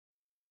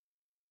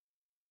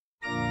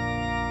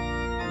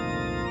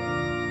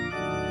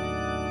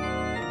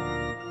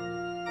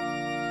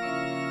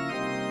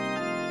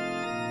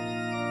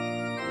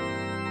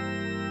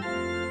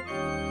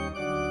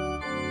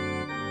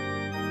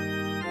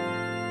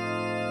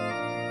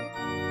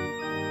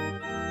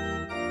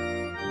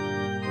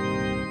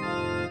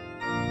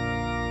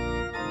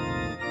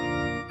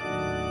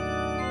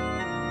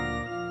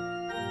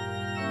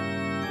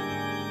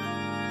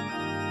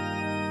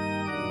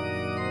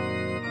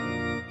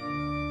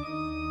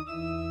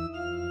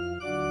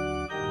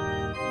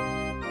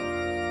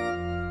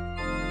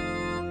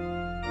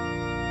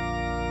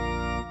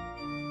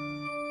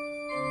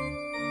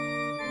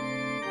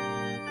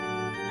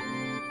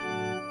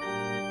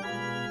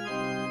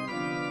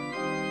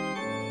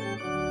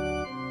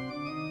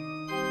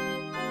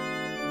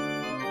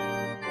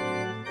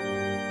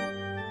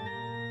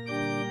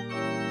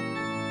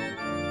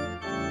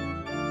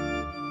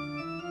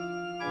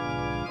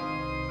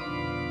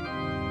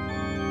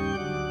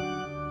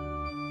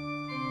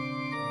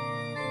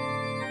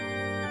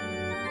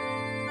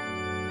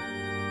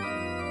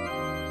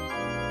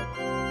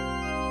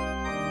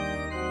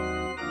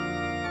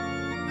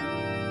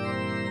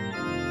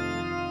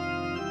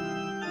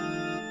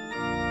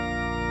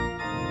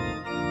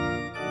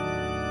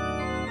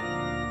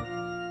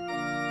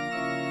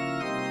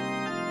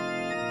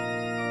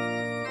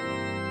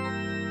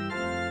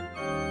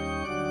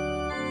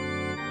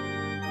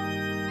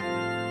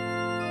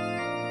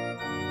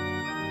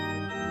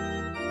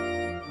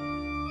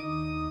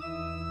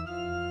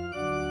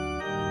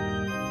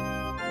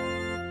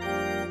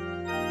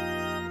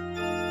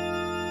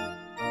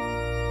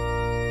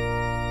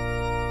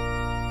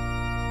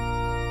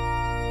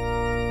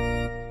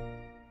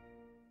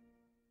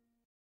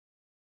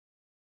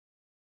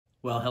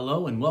Well,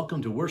 hello and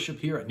welcome to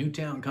worship here at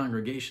Newtown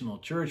Congregational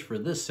Church for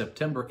this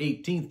September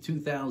 18th,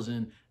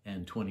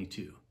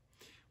 2022.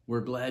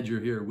 We're glad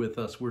you're here with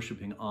us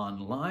worshiping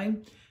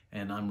online,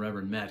 and I'm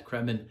Reverend Matt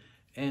Krebin,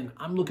 and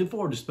I'm looking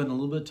forward to spending a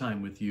little bit of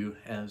time with you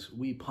as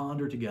we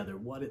ponder together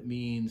what it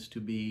means to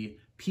be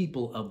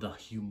people of the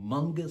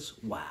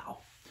humongous wow,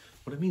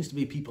 what it means to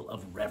be people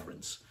of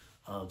reverence,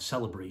 of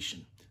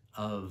celebration,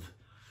 of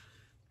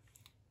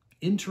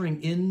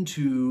entering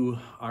into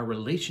our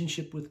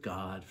relationship with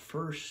God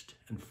first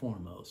and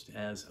foremost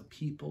as a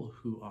people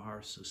who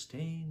are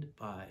sustained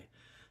by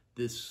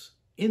this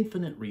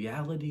infinite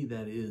reality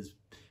that is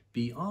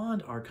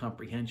beyond our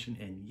comprehension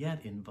and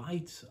yet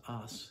invites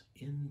us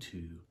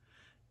into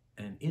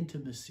an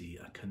intimacy,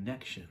 a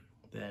connection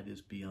that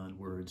is beyond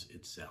words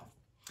itself.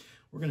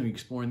 We're going to be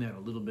exploring that a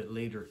little bit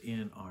later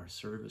in our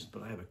service,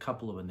 but I have a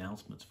couple of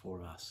announcements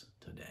for us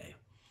today.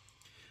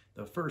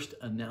 The first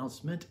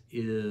announcement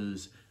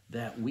is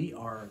that we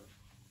are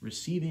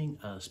receiving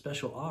a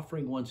special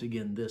offering once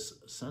again this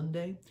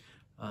Sunday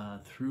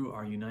through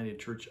our United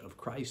Church of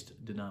Christ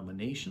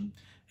denomination.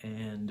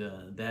 And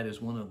that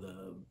is one of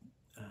the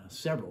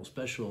several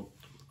special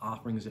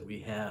offerings that we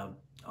have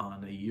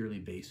on a yearly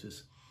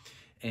basis.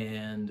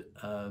 And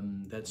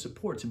that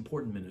supports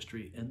important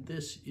ministry. And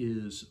this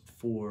is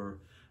for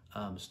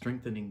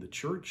strengthening the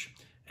church.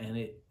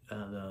 And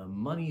the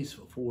monies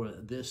for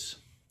this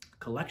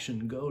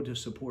collection go to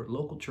support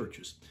local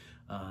churches.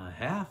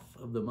 Half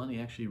of the money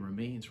actually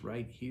remains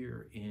right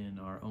here in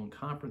our own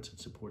conference and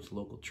supports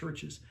local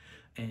churches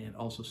and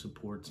also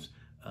supports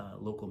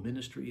local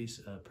ministries,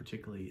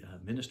 particularly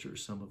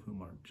ministers, some of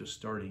whom are just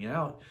starting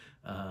out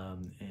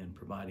and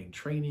providing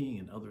training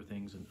and other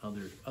things and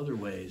other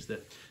ways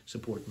that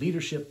support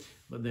leadership,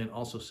 but then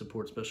also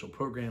support special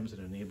programs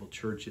that enable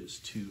churches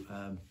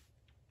to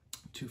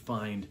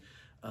find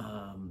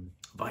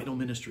vital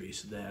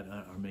ministries that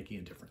are making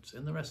a difference.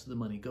 And the rest of the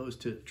money goes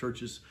to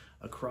churches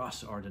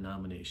across our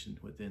denomination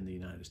within the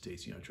United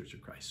States, United Church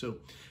of Christ. So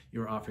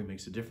your offering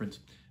makes a difference.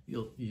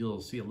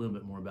 You'll see a little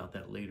bit more about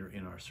that later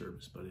in our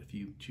service. But if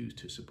you choose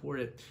to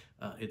support it,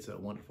 it's a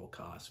wonderful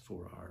cause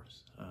for our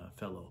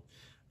fellow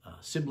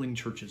sibling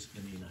churches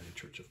in the United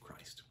Church of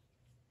Christ.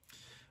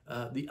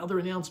 The other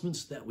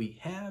announcements that we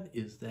have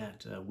is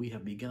that we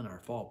have begun our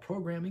fall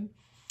programming.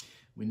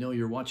 We know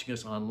you're watching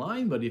us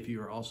online, but if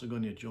you are also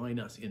going to join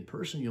us in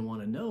person, you'll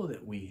want to know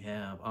that we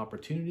have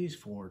opportunities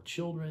for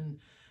children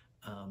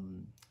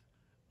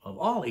of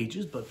all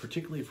ages, but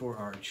particularly for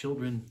our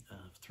children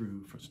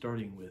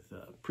starting with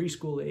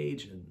preschool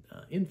age and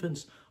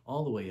infants,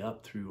 all the way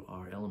up through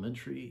our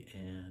elementary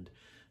and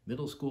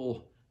middle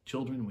school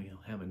children. We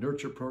have a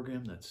nurture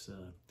program that's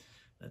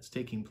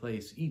taking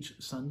place each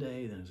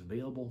Sunday that is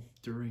available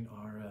during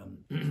our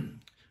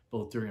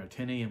both during our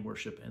 10 a.m.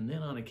 worship, and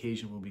then on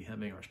occasion we'll be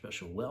having our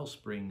special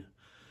Wellspring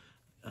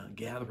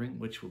gathering,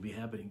 which will be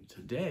happening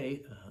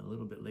today, a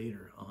little bit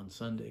later on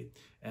Sunday,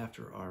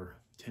 after our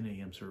 10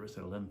 a.m. service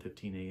at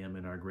 11:15 a.m.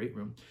 in our great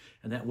room.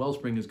 And that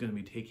Wellspring is going to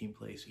be taking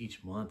place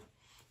each month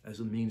as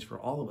a means for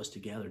all of us to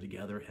gather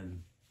together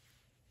and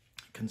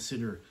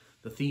consider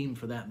the theme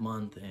for that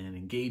month and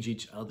engage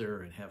each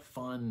other and have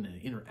fun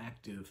and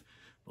interactive,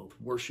 both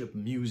worship,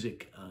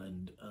 music,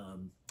 and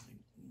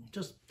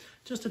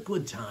just a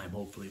good time,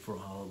 hopefully, for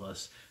all of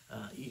us,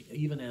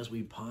 even as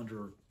we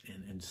ponder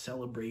and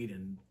celebrate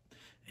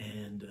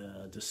and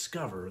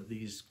discover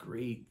these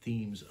great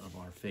themes of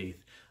our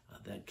faith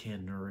that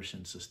can nourish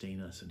and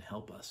sustain us and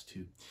help us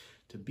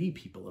to be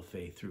people of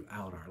faith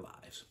throughout our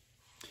lives.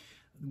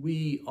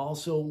 We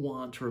also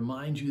want to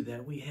remind you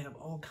that we have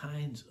all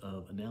kinds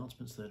of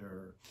announcements that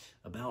are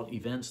about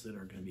events that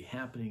are going to be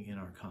happening in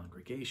our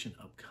congregation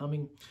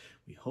upcoming.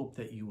 We hope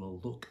that you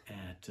will look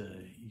at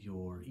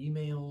your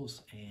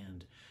emails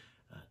and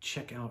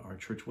check out our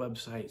church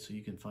website so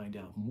you can find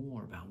out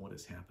more about what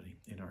is happening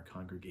in our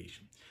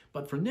congregation.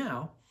 But for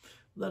now,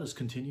 let us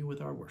continue with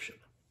our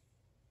worship.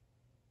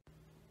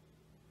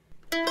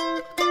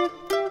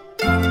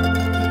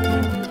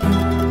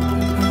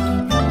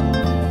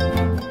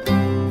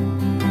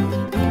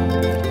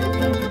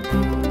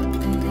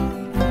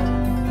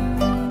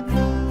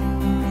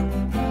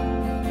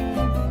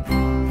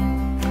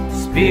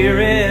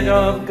 Spirit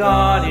of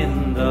God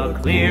in the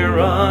clear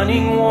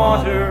running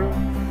water,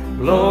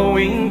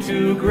 blowing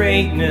to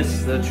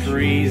greatness the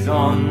trees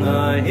on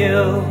the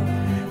hill.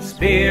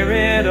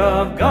 Spirit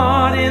of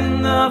God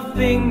in the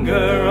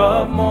finger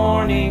of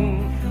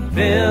morning,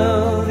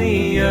 fill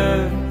the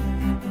earth,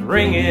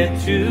 bring it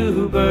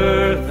to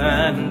birth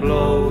and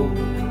blow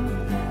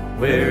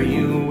where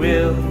you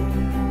will.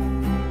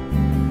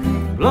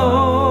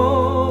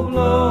 Blow,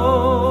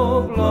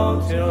 blow,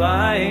 blow till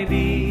I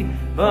be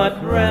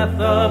but breath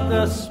of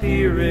the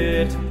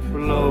Spirit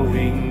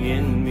blowing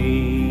in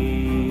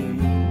me.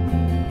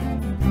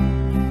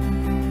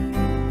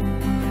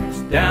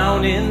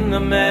 Down in the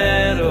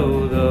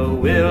meadow the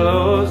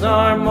willows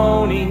are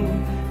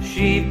moaning,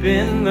 sheep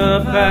in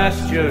the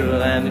pasture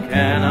land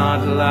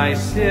cannot lie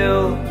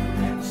still.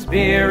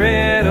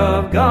 Spirit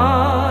of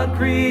God,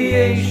 create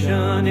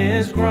creation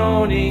is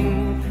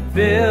groaning.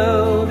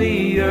 Fill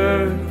the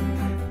earth,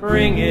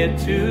 bring it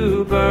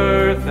to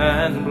birth,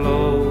 and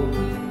blow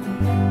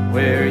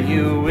where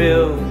you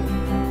will.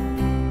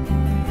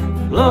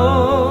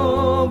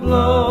 Blow,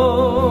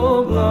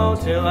 blow, blow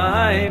till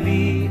I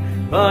be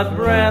but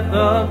breath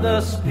of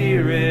the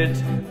Spirit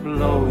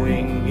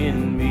blowing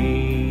in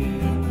me.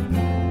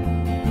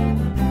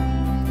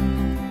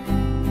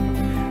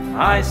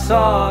 I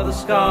saw the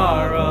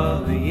scar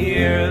of the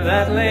year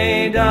that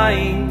lay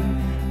dying,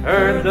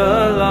 heard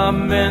the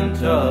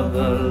lament of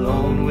the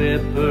lone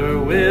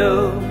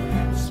whippoorwill.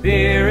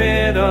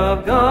 Spirit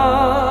of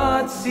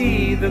God,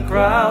 see the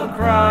crowd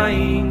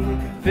crying.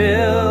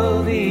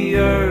 Fill the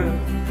earth,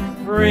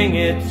 bring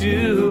it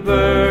to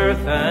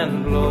birth,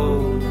 and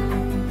blow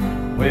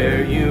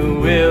where you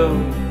will.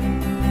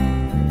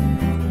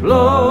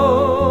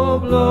 Blow,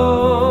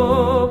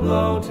 blow,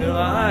 blow till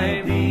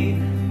I be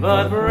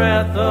but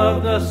breath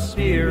of the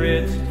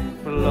Spirit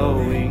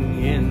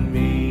blowing in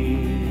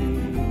me.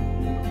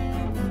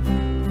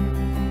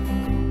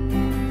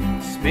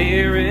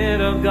 Spirit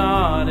of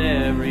God,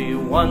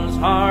 everyone's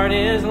heart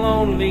is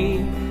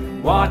lonely,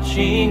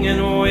 watching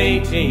and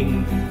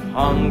waiting,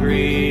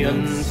 hungry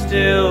and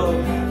still.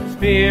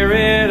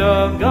 Spirit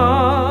of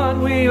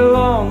God, we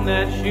long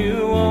that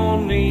you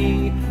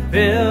only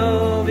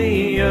fill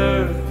the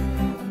earth,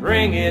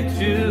 bring it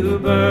to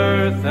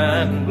birth,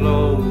 and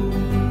blow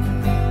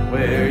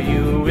where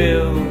you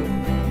will.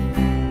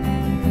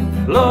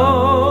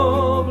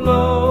 Blow,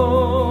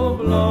 blow,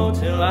 blow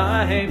till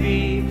I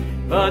be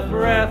but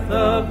breath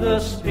of the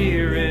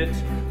Spirit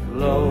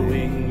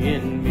blowing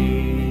in me.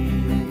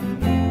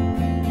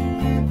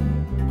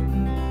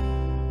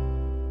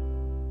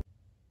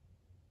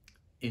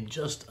 In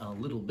just a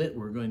little bit,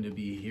 we're going to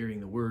be hearing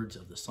the words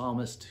of the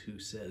psalmist who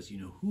says,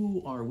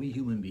 who are we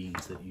human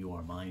beings that you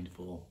are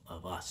mindful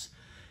of us?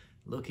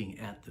 Looking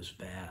at this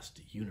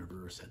vast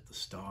universe, at the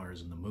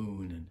stars and the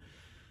moon and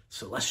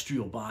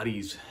celestial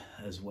bodies,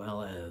 as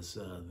well as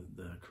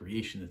the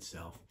creation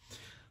itself,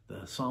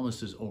 the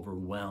psalmist is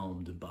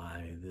overwhelmed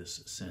by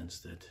this sense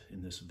that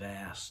in this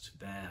vast,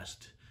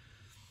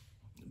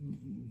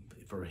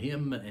 for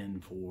him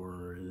and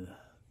for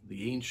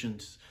the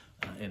ancients,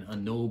 and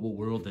unknowable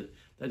world that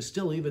is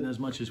still, even as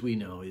much as we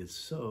know, is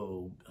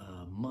so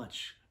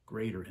much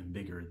greater and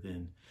bigger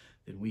than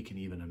we can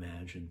even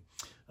imagine.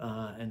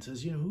 And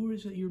says, who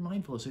is it you're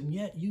mindful of? And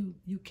yet you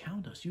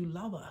count us, you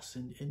love us,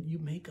 and you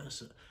make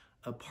us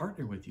a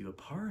partner with you, a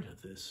part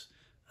of this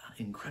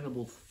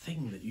incredible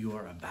thing that you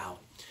are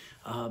about.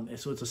 And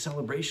so it's a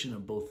celebration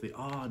of both the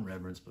awe and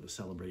reverence, but a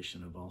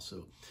celebration of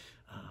also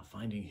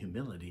finding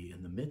humility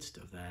in the midst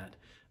of that,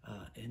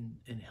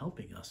 and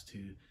helping us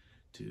to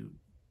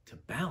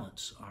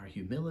balance our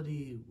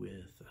humility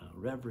with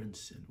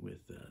reverence and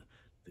with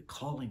the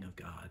calling of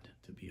God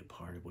to be a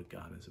part of what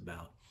God is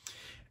about.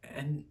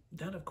 And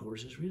that, of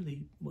course, is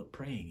really what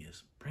praying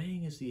is.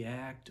 Praying is the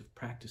act of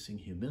practicing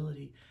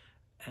humility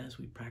as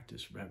we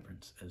practice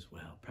reverence as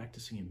well.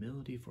 Practicing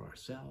humility for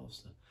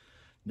ourselves,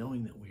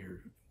 knowing that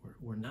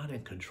we're not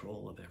in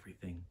control of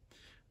everything,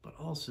 but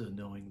also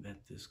knowing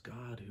that this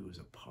God who is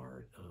a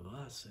part of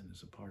us and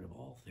is a part of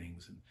all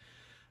things, and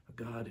a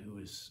God who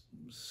is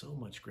so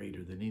much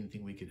greater than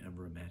anything we could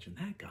ever imagine,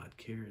 that God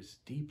cares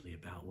deeply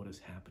about what is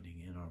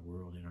happening in our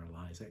world, in our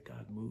lives, that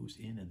God moves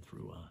in and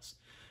through us,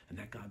 and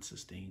that God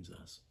sustains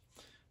us.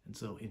 And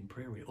so in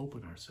prayer, we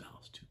open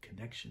ourselves to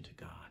connection to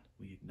God.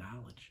 We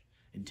acknowledge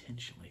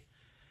intentionally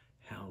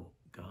how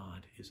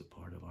God is a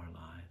part of our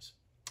lives.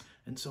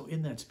 And so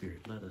in that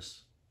spirit, let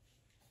us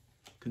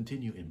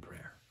continue in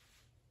prayer.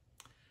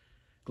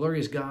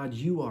 Glorious God,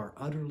 you are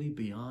utterly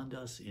beyond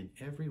us in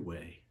every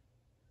way.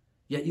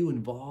 Yet you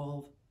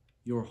involve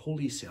your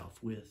holy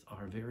self with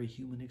our very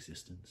human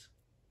existence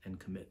and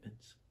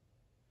commitments.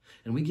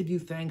 And we give you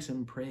thanks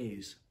and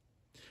praise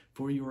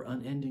for your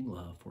unending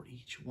love for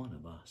each one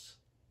of us.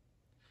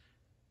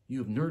 You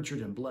have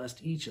nurtured and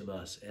blessed each of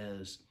us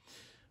as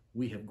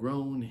we have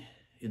grown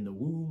in the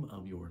womb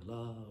of your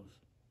love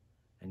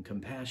and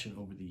compassion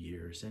over the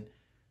years. And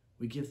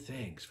we give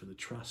thanks for the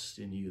trust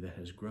in you that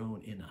has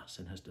grown in us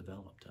and has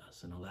developed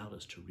us and allowed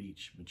us to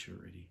reach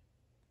maturity.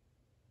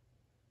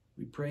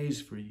 We praise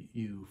for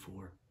you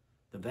for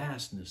the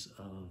vastness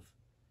of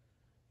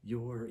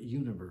your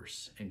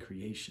universe and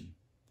creation,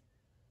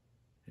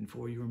 and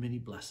for your many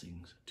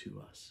blessings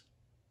to us.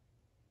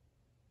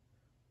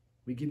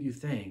 We give you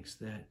thanks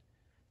that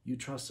you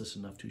trust us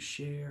enough to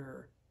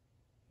share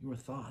your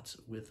thoughts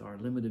with our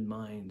limited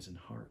minds and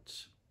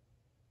hearts,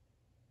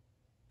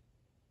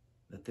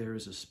 that there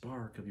is a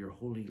spark of your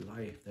holy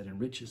life that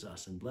enriches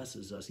us and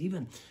blesses us,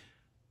 even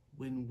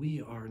when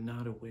we are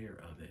not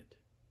aware of it,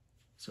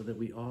 so that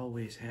we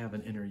always have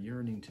an inner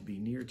yearning to be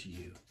near to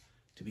you,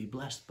 to be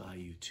blessed by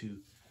you, to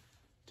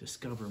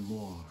discover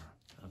more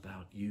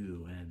about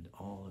you and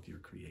all of your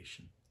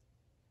creation.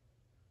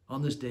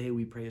 On this day,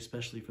 we pray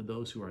especially for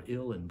those who are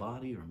ill in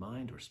body or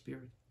mind or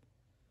spirit,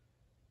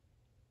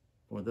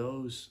 for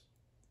those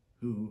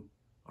who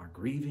are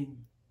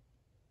grieving,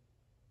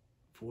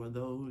 for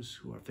those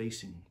who are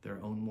facing their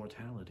own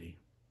mortality,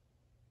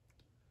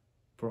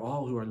 for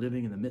all who are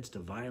living in the midst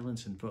of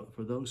violence, and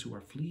for those who are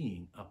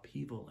fleeing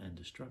upheaval and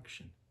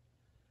destruction,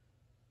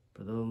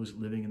 for those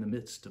living in the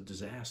midst of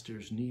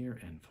disasters near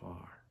and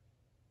far.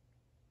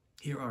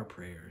 Hear our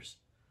prayers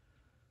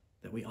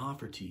that we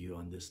offer to you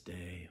on this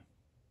day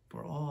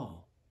for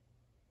all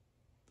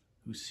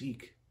who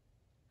seek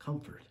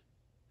comfort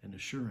and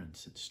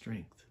assurance and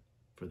strength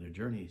for their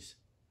journeys.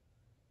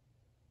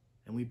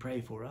 And we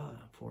pray for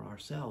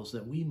ourselves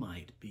that we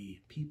might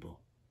be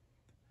people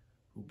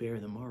who bear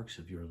the marks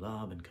of your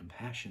love and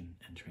compassion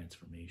and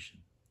transformation.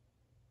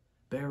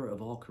 Bearer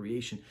of all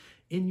creation,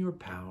 in your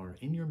power,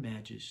 in your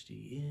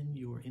majesty, in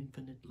your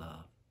infinite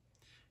love,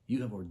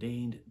 you have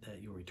ordained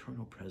that your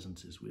eternal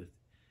presence is with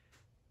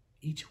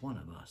each one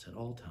of us at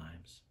all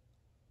times,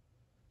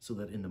 so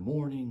that in the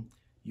morning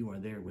you are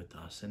there with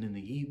us, and in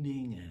the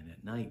evening and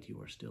at night you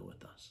are still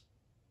with us.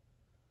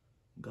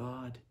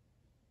 God,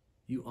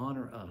 you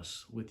honor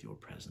us with your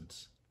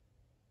presence,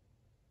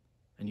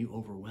 and you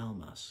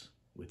overwhelm us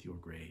with your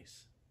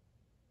grace.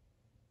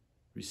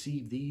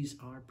 Receive these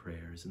our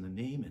prayers in the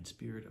name and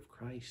Spirit of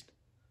Christ,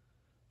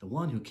 the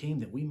one who came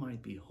that we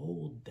might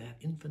behold that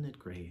infinite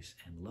grace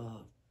and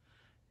love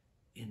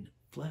in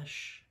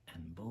flesh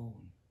and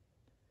bone,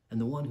 and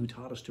the one who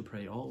taught us to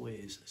pray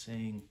always,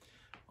 saying,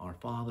 Our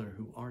Father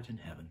who art in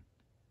heaven,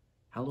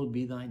 hallowed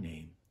be thy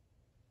name.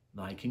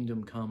 Thy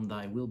kingdom come,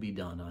 thy will be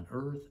done on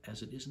earth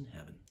as it is in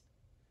heaven.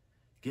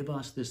 Give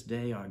us this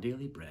day our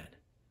daily bread,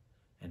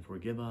 and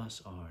forgive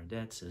us our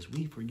debts as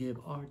we forgive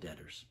our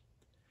debtors.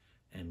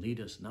 And lead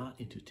us not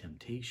into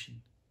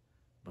temptation,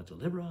 but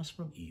deliver us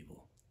from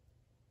evil.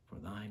 For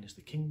thine is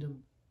the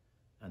kingdom,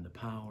 and the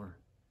power,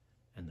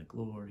 and the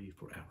glory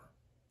forever.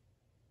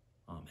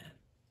 Amen.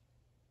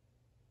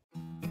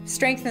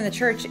 Strengthen the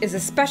Church is a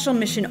special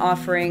mission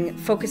offering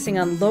focusing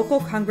on local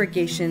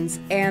congregations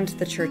and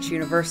the Church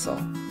Universal.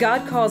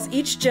 God calls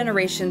each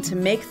generation to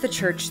make the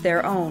church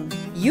their own.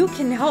 You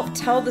can help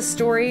tell the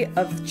story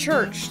of the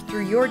church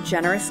through your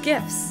generous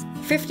gifts.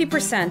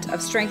 50%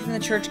 of Strengthen the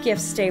Church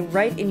gifts stay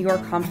right in your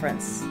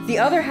conference. The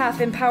other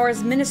half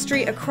empowers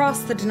ministry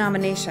across the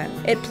denomination.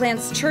 It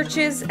plants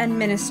churches and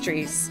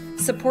ministries,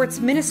 supports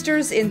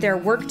ministers in their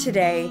work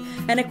today,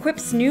 and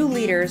equips new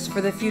leaders for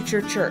the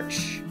future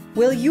church.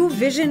 Will you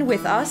vision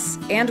with us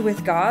and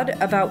with God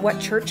about what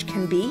church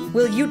can be?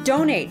 Will you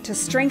donate to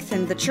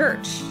strengthen the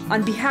church?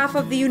 On behalf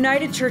of the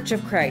United Church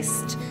of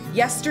Christ,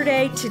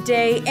 yesterday,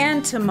 today,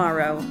 and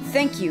tomorrow,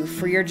 thank you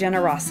for your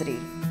generosity.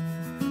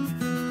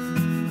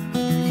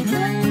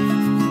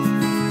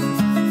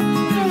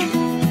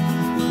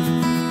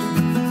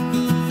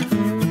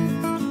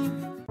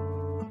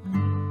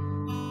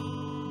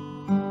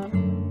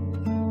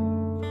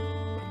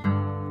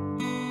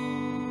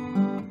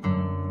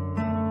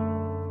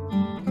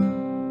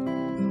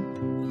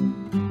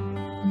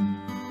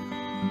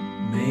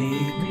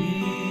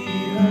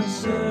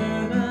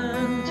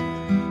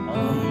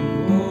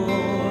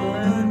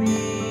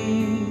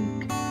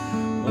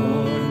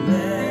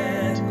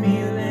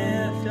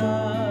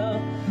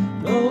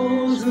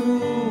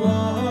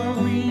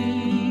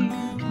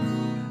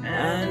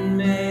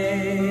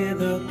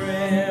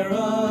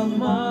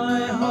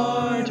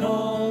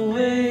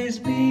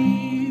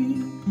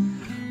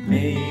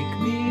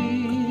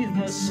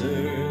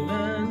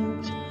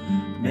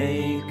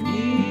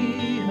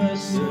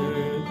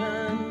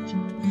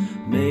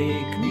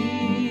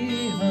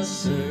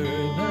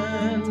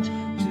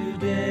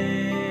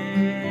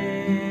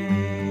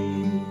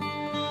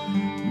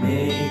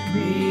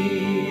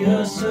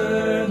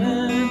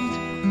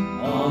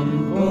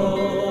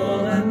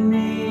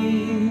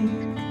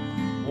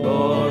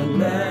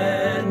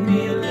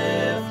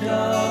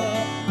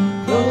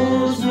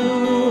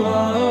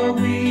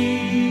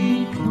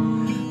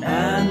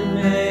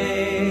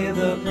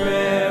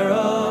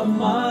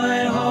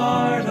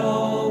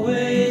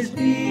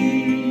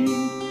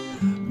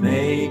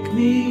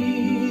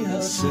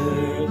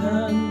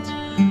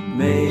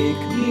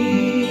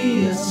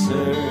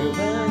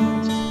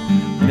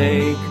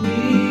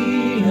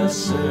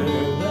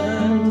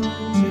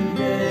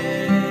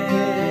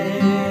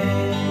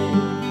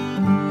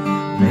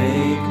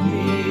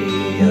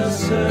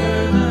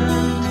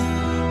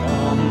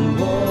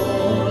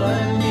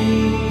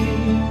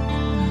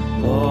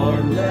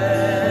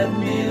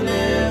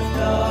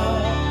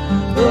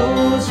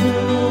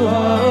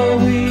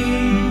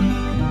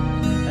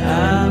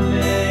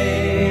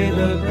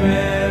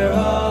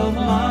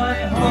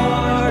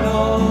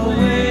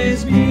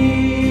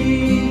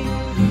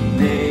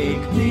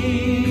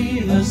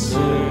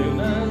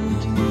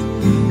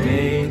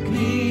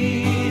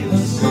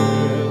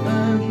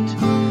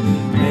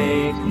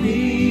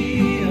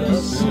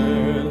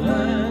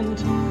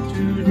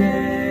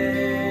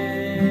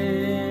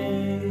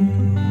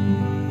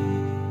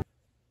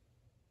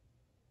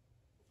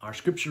 Our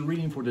scripture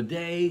reading for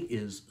today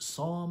is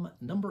Psalm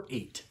number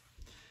 8.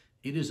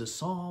 It is a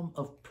psalm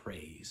of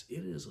praise.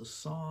 It is a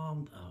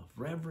psalm of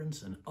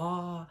reverence and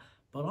awe,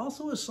 but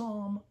also a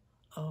psalm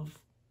of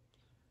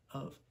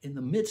in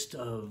the midst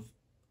of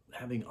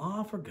having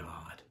awe for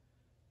God,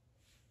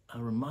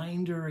 a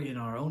reminder in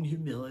our own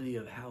humility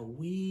of how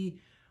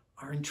we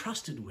are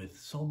entrusted with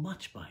so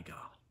much by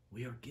God.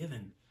 We are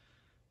given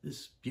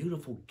this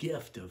beautiful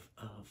gift of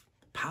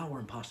power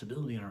and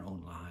possibility in our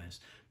own lives,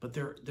 but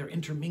they're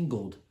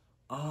intermingled.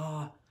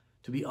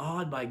 To be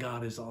awed by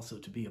God is also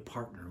to be a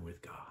partner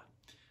with God.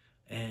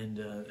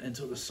 And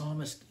so the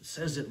psalmist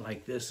says it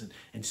like this,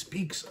 and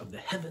speaks of the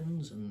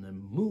heavens and the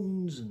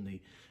moons and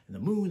the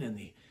moon and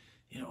the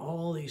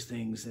all these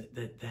things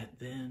that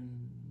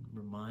then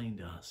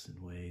remind us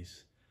in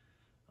ways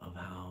of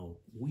how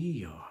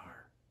we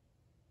are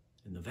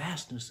in the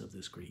vastness of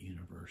this great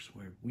universe,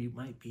 where we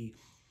might be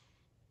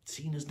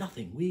seen as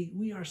nothing.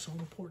 We are so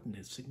important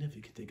and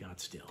significant to God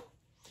still.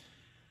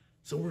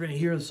 So we're going to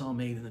hear the Psalm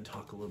 8 and then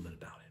talk a little bit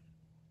about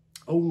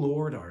it. O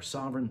Lord, our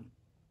sovereign,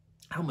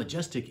 how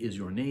majestic is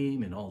your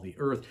name in all the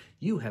earth.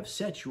 You have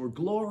set your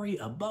glory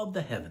above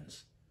the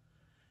heavens.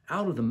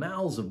 Out of the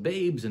mouths of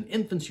babes and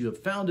infants you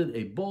have founded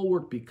a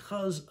bulwark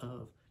because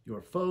of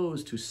your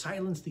foes, to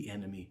silence the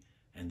enemy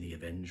and the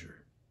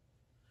avenger.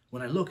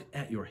 When I look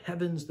at your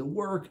heavens, the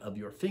work of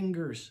your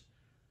fingers,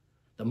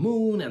 the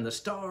moon and the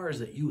stars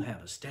that you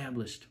have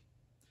established,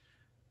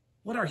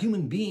 what are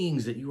human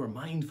beings that you are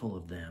mindful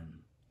of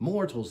them,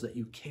 mortals that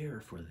you care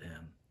for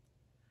them?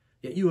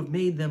 Yet you have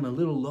made them a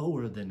little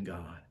lower than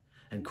God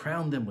and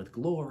crowned them with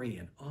glory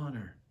and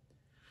honor.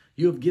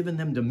 You have given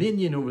them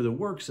dominion over the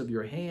works of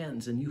your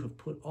hands, and you have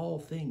put all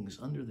things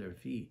under their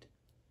feet.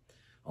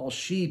 All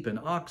sheep and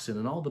oxen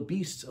and all the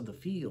beasts of the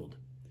field,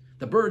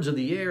 the birds of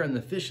the air and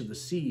the fish of the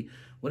sea,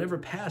 whatever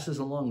passes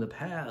along the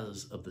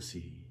paths of the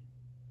sea.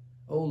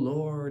 O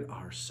Lord,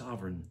 our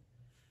sovereign,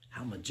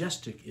 how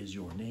majestic is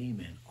your name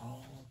in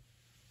all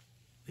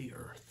the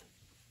earth.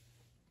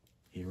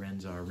 Here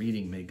ends our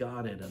reading. May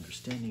God add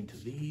understanding to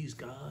these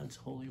God's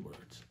holy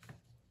words.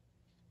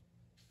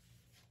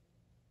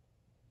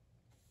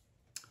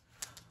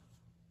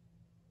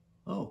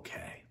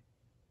 Okay,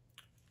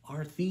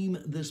 our theme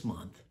this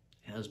month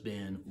has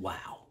been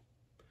wow.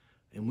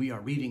 And we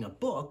are reading a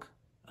book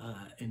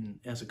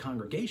as a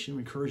congregation,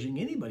 encouraging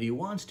anybody who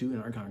wants to in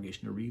our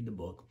congregation to read the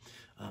book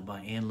by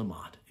Anne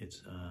Lamott.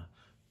 It's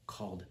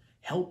called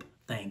Help,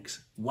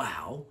 Thanks,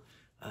 Wow.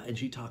 And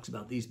she talks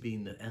about these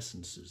being the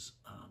essences,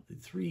 the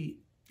three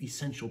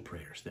essential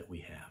prayers that we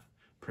have.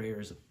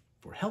 Prayers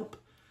for help,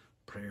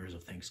 prayers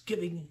of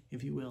thanksgiving,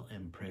 if you will,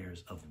 and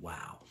prayers of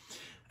wow.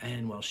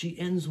 And while she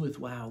ends with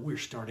wow, we're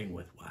starting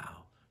with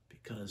wow,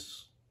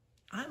 because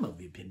I'm of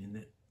the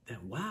opinion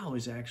that wow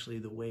is actually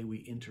the way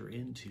we enter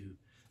into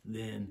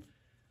then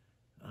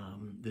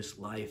this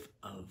life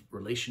of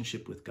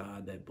relationship with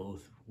God, that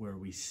both where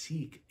we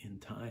seek in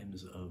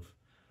times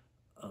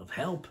of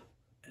help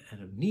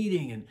and of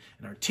needing and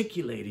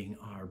articulating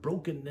our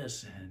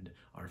brokenness and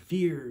our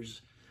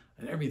fears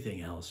and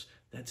everything else,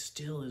 that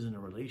still is in a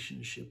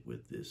relationship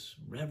with this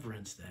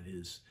reverence that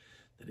is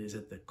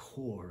at the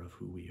core of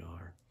who we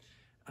are,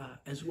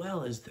 as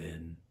well as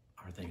then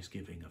our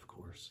thanksgiving, of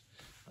course,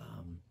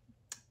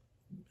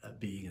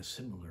 being a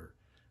similar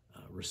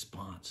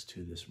response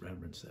to this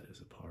reverence that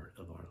is a part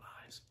of our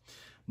lives.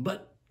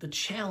 But the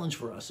challenge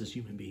for us as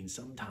human beings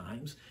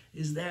sometimes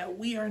is that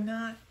we are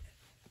not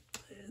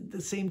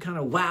the same kind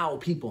of wow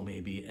people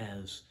maybe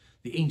as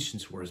the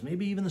ancients were, as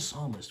maybe even the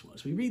psalmist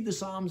was. We read the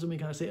Psalms and we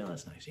kind of say, oh,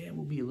 that's nice. Yeah,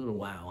 we'll be a little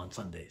wow on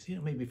Sundays,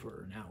 maybe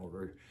for an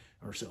hour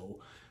or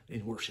so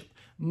in worship.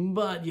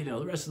 But,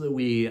 the rest of the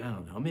week, I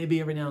don't know, maybe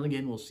every now and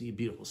again we'll see a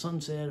beautiful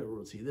sunset or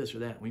we'll see this or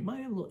that. We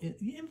might have a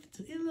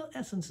little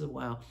essence of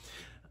wow.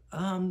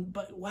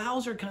 But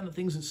wows are kind of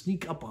things that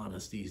sneak up on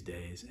us these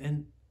days.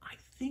 And I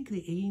think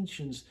the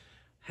ancients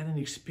had an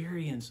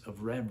experience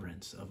of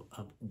reverence,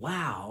 of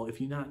wow, if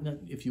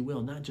you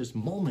will, not just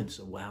moments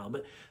of wow,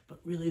 but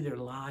really their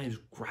lives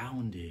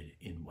grounded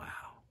in wow.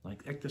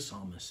 Like the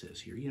psalmist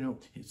says here,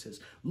 it says,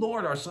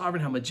 Lord, our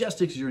sovereign, how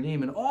majestic is your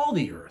name in all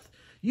the earth.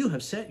 You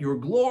have set your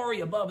glory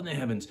above in the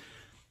heavens.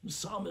 The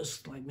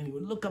psalmist, like many,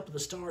 would look up at the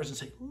stars and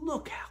say,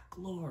 look how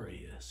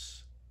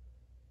glorious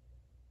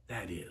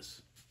that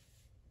is.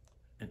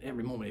 And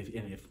every moment,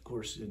 and of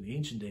course, in the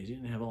ancient days, you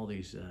didn't have all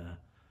these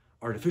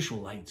artificial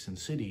lights in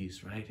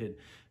cities, right?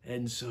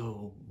 And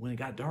so when it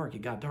got dark,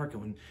 it got dark.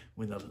 And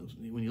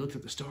when you looked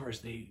at the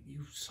stars,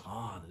 you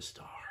saw the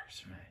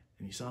stars, right?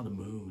 And you saw the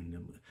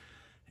moon.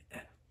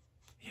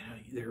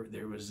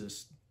 There was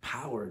this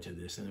power to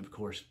this. And of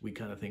course, we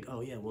kind of think,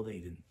 oh yeah, well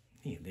they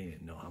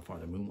didn't know how far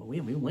the moon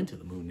went. We went to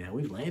the moon now.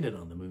 We've landed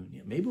on the moon.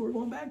 Yeah, maybe we're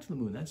going back to the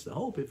moon. That's the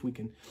hope. If we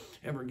can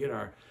ever get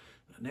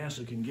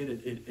NASA can get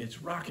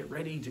its rocket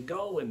ready to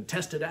go and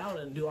test it out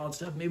and do all that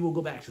stuff. Maybe we'll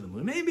go back to the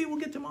moon. Maybe we'll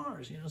get to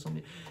Mars. And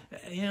something.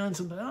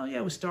 Oh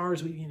yeah, with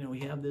stars, we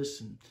have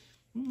this, and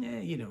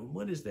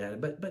what is that?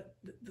 But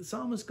the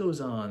psalmist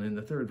goes on in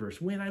the third verse.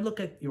 When I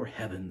look at your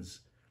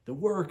heavens, the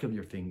work of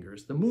your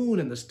fingers, the moon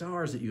and the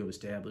stars that you have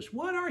established,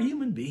 what are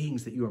human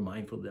beings that you are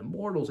mindful of them,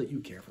 mortals that you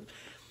care for them?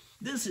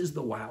 This is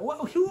the wow.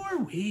 Well, who are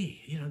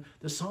we?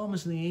 The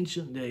psalmist in the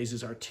ancient days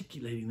is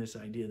articulating this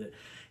idea that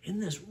in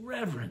this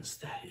reverence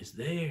that is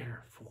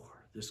there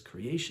for this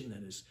creation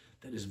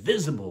that is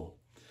visible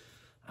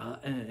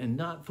and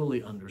not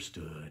fully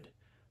understood.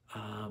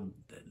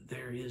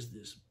 There is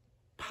this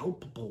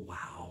palpable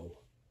wow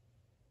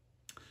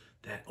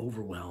that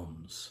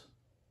overwhelms.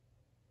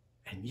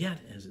 And yet,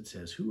 as it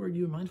says, who are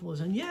you mindful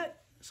of? And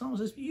yet, the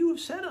psalmist says, you have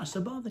set us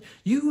above.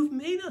 You have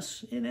made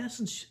us, in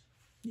essence,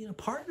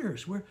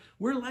 partners.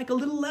 We're like a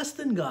little less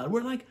than God.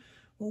 We're like,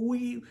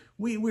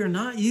 we're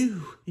not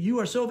you. You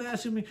are so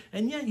vast,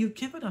 and yet you've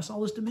given us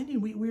all this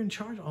dominion. We're in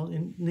charge all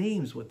in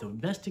names with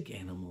domestic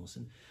animals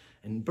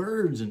and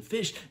birds and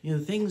fish.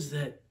 Things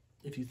that,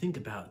 if you think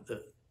about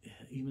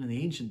even in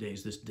the ancient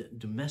days, this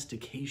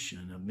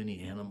domestication of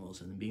many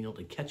animals and being able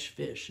to catch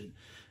fish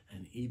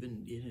and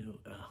even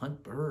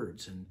hunt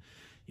birds, and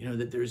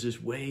that there's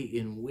this way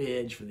in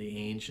which for the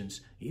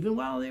ancients, even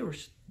while they were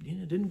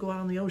didn't go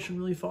out on the ocean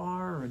really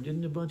far and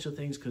didn't do a bunch of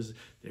things because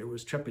there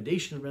was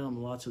trepidation around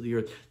lots of the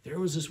earth, there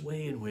was this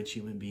way in which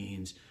human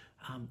beings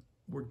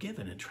were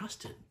given and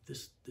trusted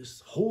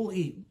this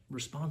holy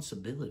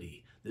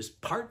responsibility, this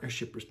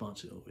partnership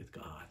responsibility with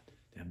God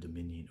to have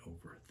dominion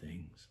over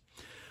things.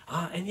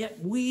 And yet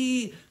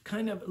we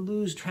kind of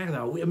lose track of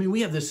that.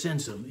 We have this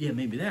sense of,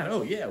 maybe that,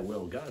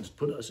 well, God's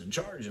put us in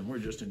charge and we're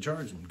just in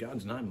charge and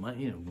God's not,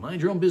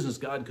 mind your own business,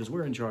 God, because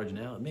we're in charge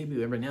now. And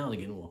maybe every now and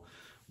again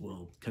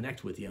we'll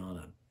connect with you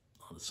on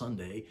a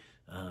Sunday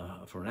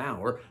for an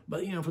hour.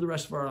 But, for the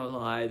rest of our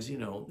lives,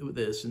 with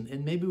this,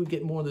 and maybe we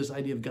get more of this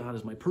idea of God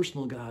as my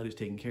personal God who's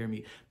taking care of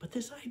me. But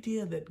this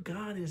idea that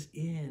God is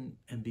in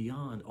and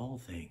beyond all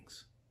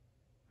things,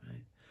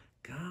 right?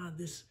 God,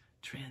 this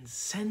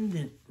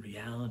transcendent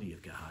reality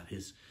of God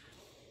is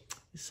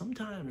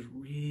sometimes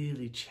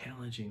really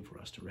challenging for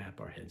us to wrap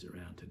our heads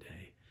around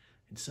today.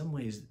 In some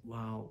ways,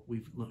 while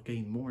we've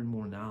gained more and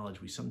more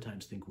knowledge, we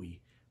sometimes think we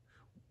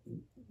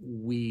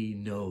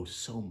know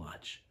so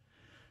much.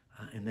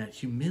 And that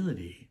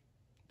humility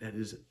that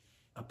is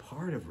a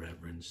part of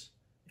reverence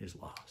is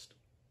lost.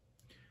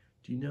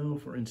 Do you know,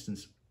 for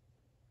instance,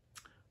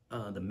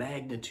 the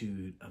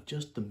magnitude of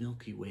just the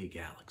Milky Way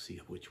galaxy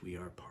of which we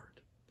are part?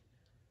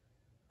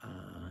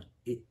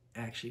 It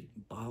actually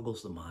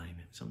boggles the mind.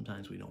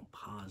 Sometimes we don't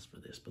pause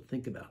for this, but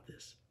think about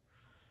this.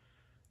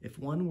 If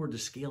one were to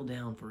scale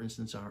down, for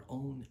instance, our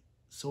own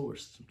solar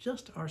system,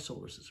 just our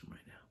solar system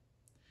right now,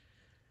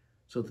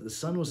 so that the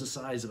sun was the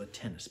size of a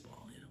tennis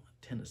ball,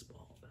 a tennis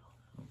ball.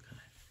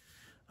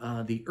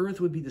 Okay. The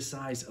earth would be the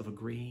size of a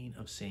grain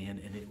of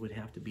sand, and it would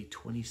have to be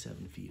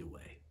 27 feet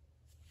away.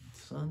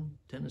 Sun,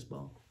 tennis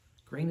ball,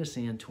 grain of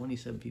sand,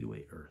 27 feet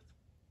away, earth.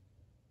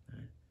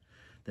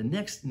 The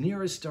next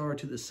nearest star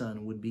to the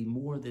sun would be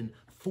more than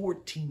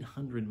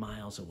 1,400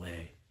 miles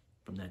away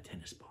from that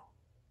tennis ball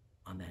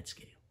on that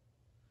scale.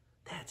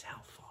 That's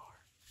how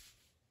far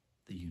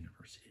the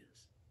universe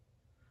is.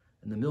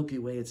 And the Milky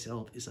Way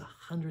itself is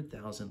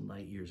 100,000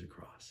 light years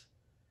across.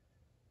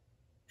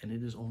 And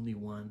it is only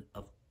one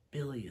of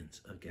billions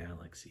of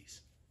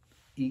galaxies,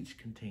 each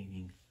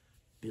containing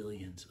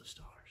billions of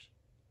stars.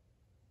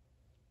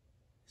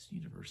 This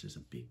universe is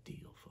a big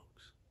deal,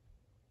 folks.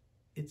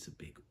 It's a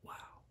big wow.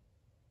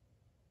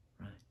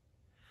 Right?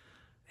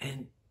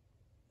 And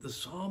the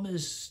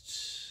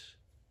psalmist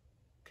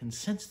can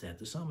sense that.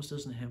 The psalmist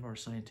doesn't have our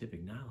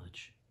scientific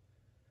knowledge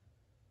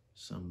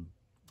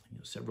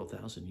several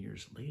thousand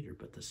years later,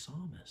 but the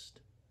psalmist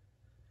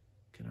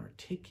can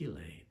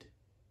articulate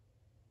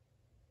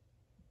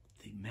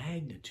the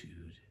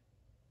magnitude,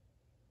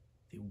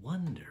 the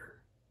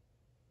wonder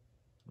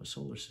of a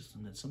solar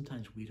system that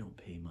sometimes we don't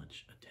pay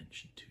much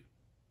attention to.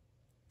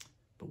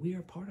 But we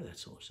are part of that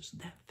solar system,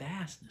 that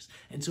vastness.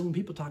 And so when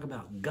people talk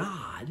about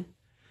God,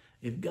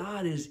 if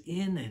God is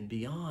in and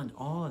beyond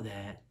all of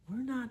that,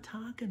 we're not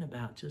talking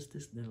about just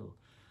this little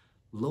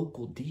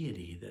local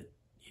deity that,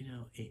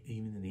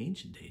 even in the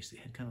ancient days, they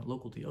had kind of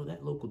local deity. Oh,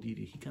 that local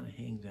deity, he kind of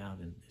hangs out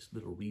in this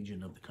little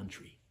region of the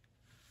country,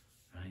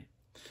 right?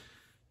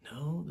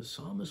 No, the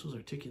psalmist was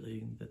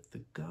articulating that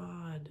the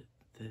God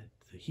that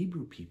the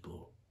Hebrew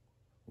people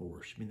were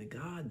worshiping, the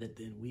God that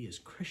then we as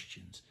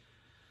Christians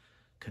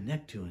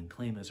connect to and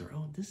claim as our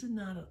own. This is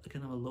not a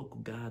kind of a local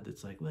God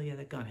that's like, well, yeah,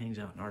 that God hangs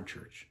out in our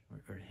church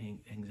or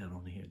hangs out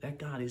only here. That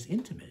God is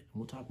intimate. And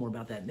we'll talk more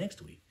about that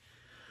next week.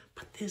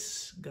 But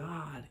this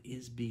God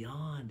is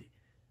beyond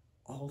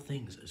all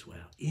things as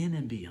well, in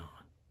and beyond,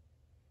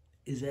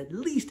 is at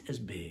least as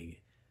big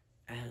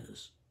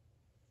as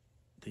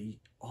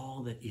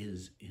all that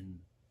is in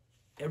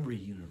every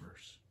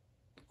universe,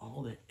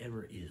 all that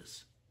ever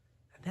is.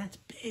 And that's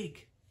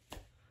big.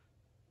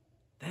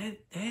 That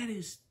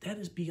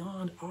is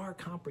beyond our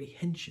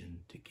comprehension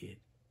to get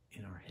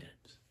in our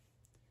heads.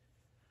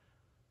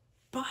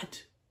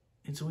 But,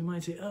 and so we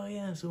might say, oh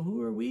yeah, so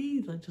who are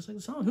we? Just like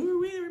the song, who are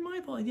we that we're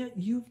mindful? And yet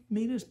you've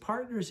made us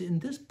partners in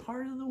this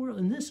part of the world,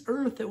 in this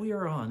earth that we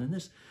are on, in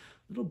this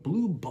little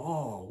blue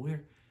ball.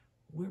 We're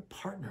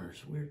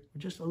partners. We're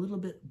just a little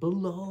bit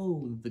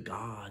below the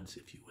gods,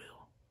 if you will.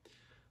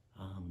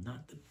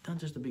 Not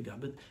just the big God,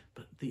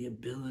 but the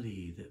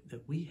ability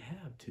that we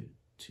have to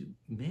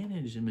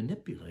manage and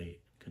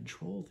manipulate,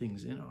 control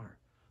things in our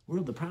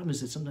world. The problem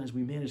is that sometimes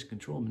we manage to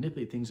control and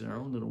manipulate things in our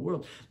own little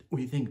world.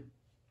 We think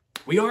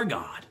we are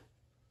God.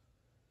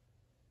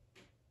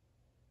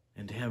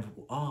 And to have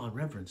awe and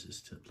reverence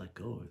is to let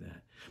go of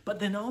that. But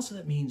then also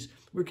that means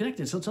we're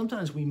connected. So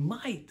sometimes we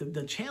might,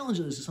 the challenge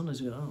of this is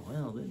sometimes we go, oh,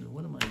 well, then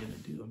what am I going to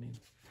do? I mean,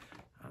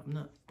 I'm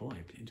not, boy,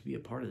 to be a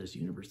part of this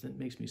universe, that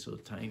makes me so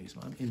tiny. So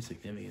I'm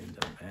insignificant, it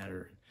doesn't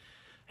matter.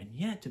 And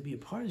yet to be a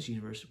part of this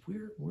universe,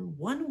 we're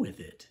one with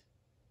it.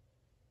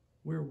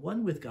 We're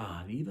one with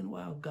God. Even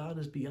while God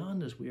is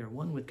beyond us, we are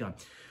one with God.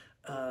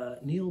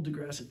 Neil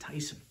deGrasse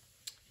Tyson,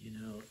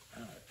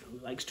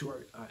 likes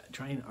to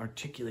try and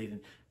articulate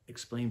and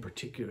explain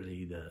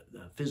particularly the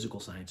physical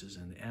sciences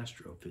and the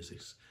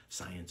astrophysics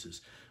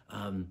sciences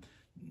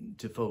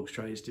to folks,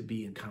 tries to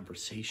be in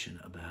conversation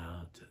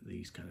about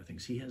these kind of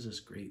things. He has this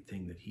great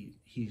thing that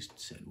he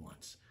said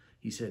once.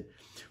 He said,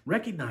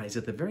 recognize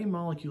that the very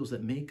molecules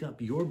that make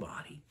up your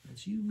body,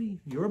 that's you, me,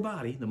 your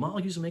body, the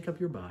molecules that make up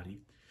your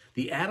body,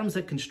 the atoms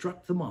that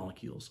construct the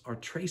molecules are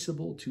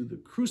traceable to the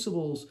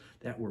crucibles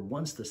that were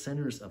once the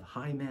centers of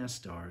high-mass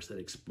stars that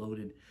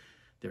exploded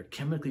their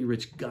chemically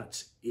rich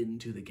guts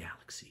into the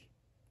galaxy,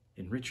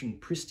 enriching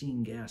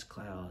pristine gas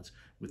clouds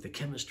with the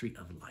chemistry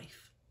of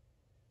life,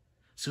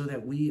 so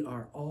that we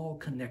are all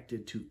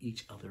connected to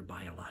each other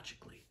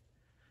biologically,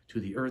 to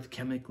the earth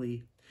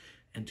chemically,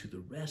 and to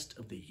the rest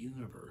of the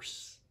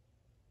universe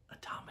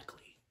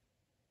atomically.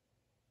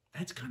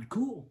 That's kind of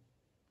cool.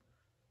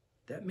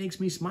 That makes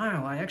me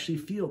smile. I actually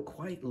feel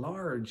quite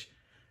large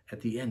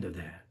at the end of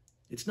that.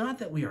 It's not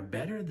that we are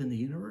better than the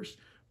universe.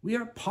 We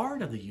are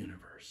part of the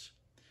universe.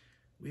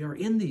 We are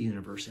in the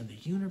universe, and the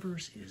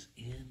universe is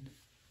in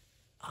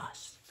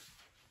us.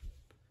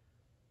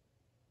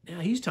 Now,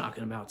 he's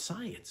talking about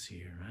science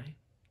here,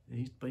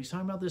 right? But he's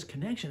talking about this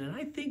connection, and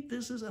I think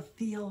this is a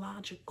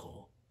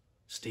theological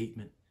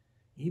statement,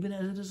 even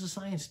as it is a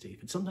science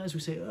statement. Sometimes we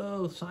say,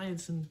 oh,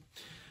 science and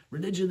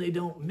religion, they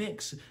don't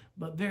mix,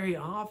 but very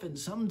often,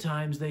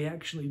 sometimes they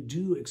actually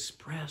do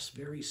express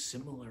very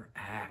similar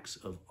acts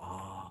of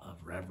awe, of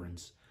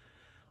reverence,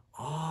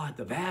 awe at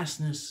the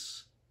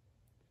vastness,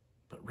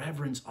 but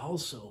reverence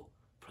also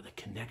for the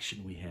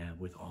connection we have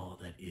with all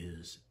that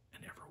is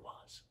and ever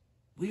was.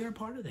 We are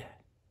part of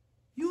that.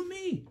 You and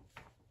me.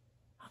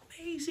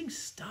 Amazing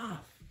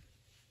stuff.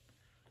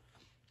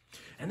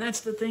 And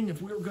that's the thing,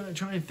 if we were going to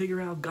try and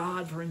figure out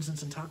God, for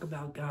instance, and talk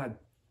about God,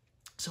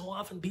 so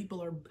often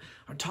people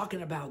are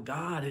talking about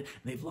God and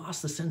they've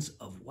lost the sense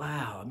of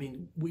wow. I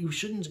mean, we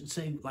shouldn't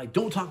say, like,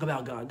 don't talk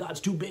about God. God's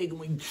too big, and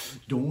we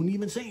don't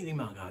even say anything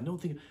about God.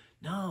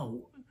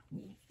 No,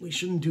 we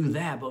shouldn't do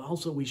that, but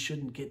also we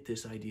shouldn't get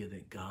this idea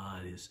that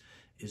God is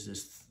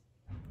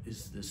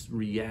this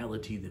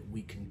reality that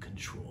we can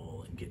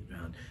control and get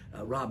around.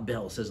 Rob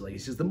Bell says, he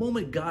says, the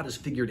moment God is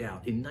figured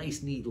out in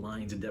nice, neat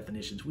lines and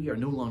definitions, we are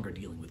no longer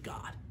dealing with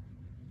God.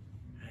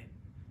 Right?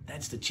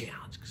 That's the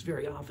challenge, because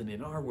very often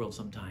in our world,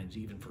 sometimes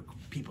even for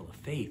people of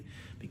faith,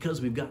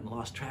 because we've gotten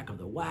lost track of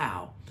the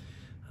wow,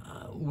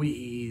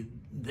 we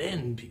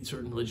then,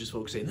 certain religious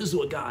folks say, this is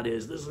what God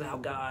is, this is how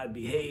God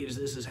behaves,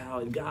 this is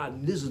how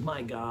God, this is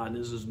my God,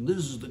 this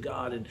is the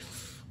God, and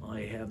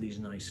I have these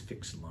nice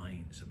fixed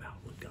lines about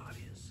what God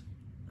is.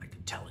 I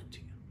can tell it to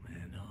you.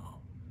 Man, no.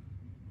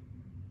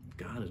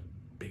 God is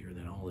bigger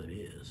than all it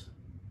is.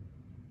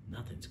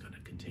 Nothing's going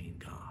to contain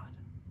God.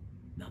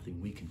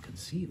 Nothing we can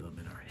conceive of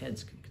in our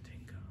heads can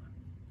contain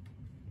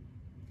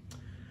God.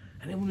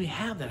 And then when we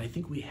have that, I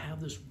think we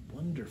have this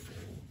wonderful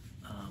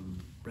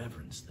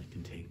reverence that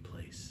can take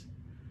place.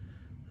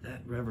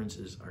 That reverence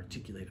is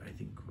articulated, I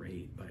think,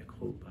 great by a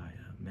quote by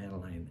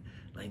Madeleine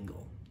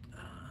L'Engle.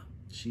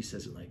 She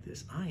says it like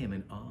this: I am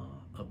in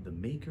awe of the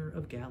maker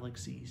of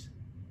galaxies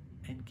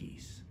and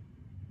geese,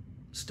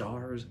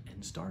 stars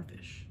and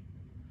starfish,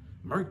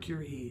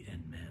 Mercury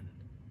and men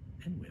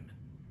and women.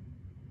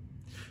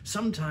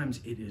 Sometimes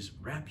it is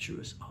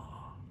rapturous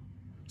awe.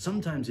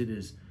 Sometimes it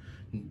is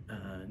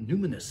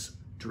numinous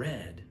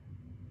dread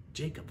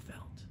Jacob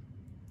felt.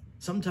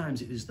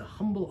 Sometimes it is the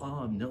humble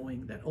awe of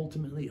knowing that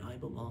ultimately I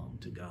belong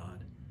to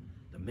God,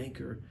 the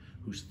maker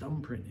whose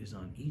thumbprint is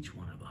on each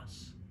one of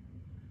us.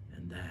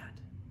 And that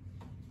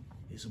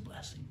is a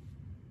blessing.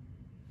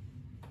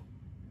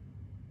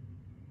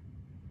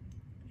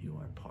 You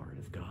are part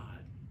of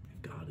God.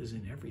 If God is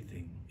in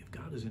everything, if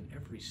God is in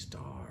every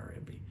star,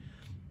 every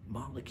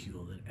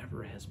molecule that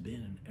ever has been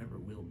and ever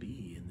will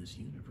be in this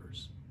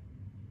universe,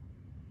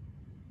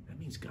 that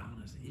means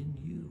God is in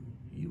you.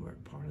 You are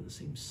part of the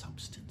same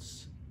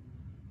substance,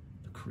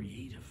 the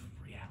creative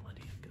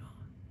reality of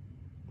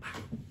God.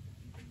 Wow.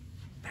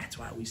 That's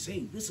why we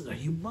say this is a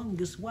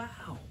humongous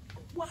wow.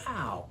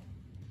 Wow.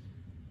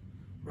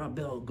 Rob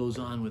Bell goes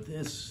on with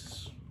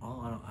this.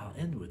 I'll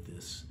end with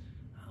this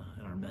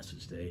in our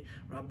message today.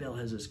 Rob Bell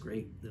has this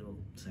great little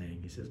saying.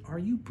 He says, are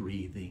you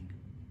breathing?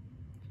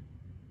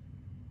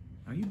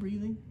 Are you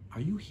breathing?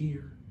 Are you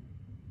here?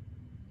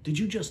 Did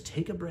you just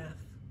take a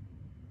breath?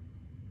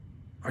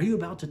 Are you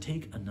about to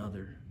take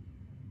another?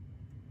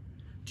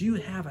 Do you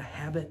have a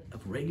habit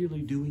of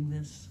regularly doing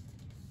this?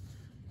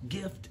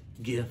 Gift,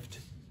 gift,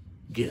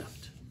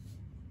 gift.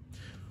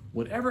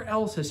 whatever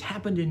else has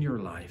happened in your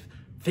life,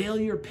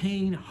 failure,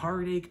 pain,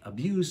 heartache,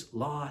 abuse,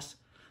 loss,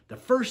 the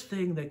first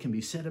thing that can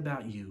be said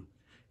about you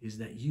is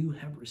that you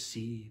have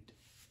received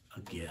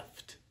a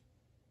gift.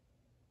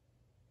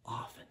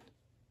 Often.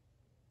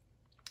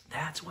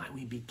 That's why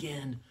we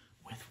begin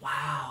with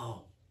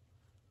wow.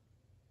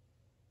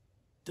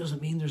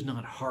 Doesn't mean there's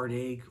not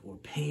heartache or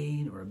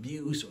pain or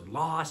abuse or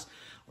loss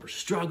or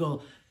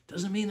struggle.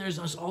 Doesn't mean there's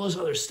all this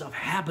other stuff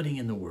happening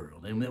in the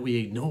world and that we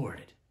ignore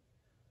it.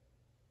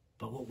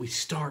 But what we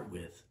start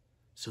with,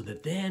 so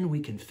that then we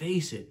can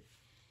face it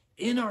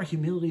in our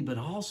humility, but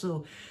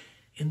also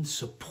in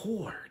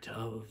support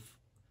of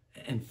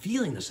and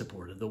feeling the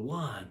support of the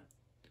one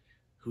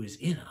who is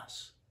in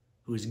us,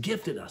 who has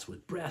gifted us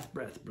with breath.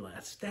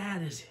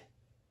 That is it.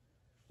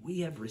 We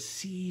have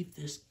received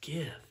this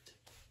gift.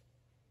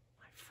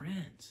 My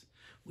friends,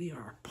 we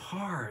are a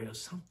part of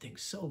something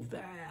so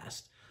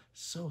vast,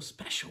 so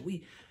special.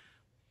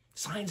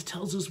 Science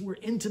tells us we're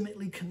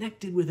intimately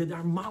connected with it.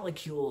 Our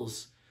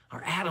molecules,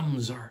 our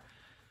atoms are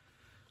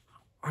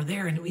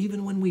there, and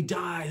even when we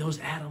die, those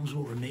atoms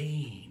will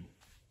remain.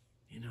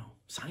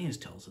 Science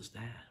tells us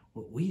that.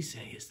 What we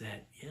say is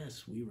that,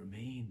 yes, we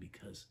remain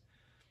because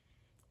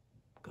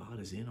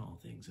God is in all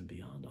things and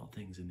beyond all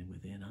things and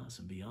within us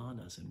and beyond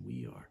us, and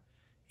we are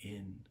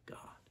in God.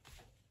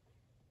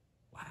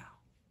 Wow.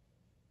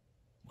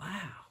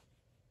 Wow.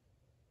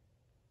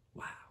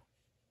 Wow.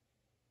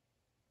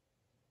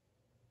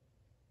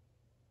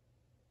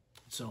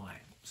 So I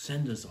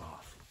send us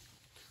off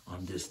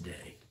on this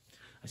day.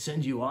 I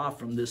send you off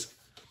from this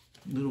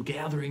little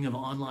gathering of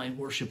online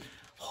worship,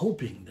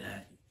 hoping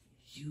that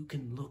you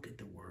can look at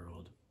the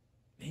world,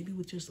 maybe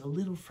with just a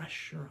little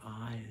fresher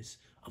eyes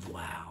of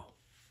wow.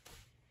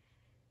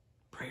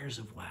 Prayers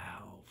of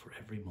wow for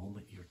every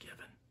moment you're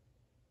given.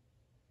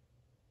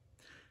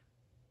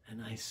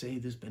 And I say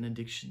this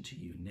benediction to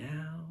you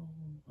now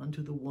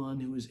unto the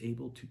one who is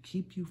able to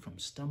keep you from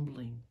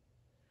stumbling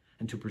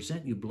and to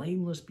present you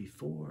blameless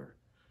before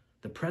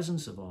the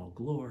presence of all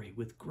glory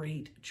with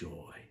great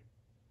joy.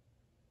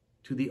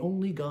 To the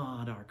only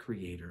God, our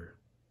Creator,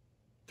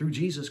 through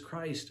Jesus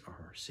Christ,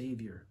 our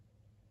Savior,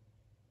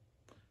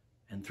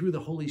 and through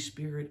the Holy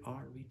Spirit,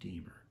 our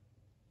Redeemer,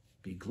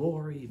 be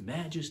glory,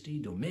 majesty,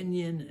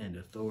 dominion, and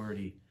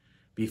authority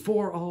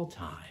before all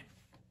time,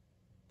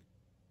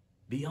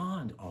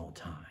 beyond all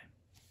time,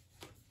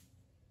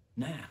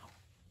 now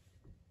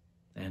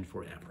and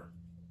forever.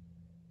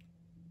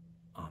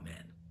 Amen.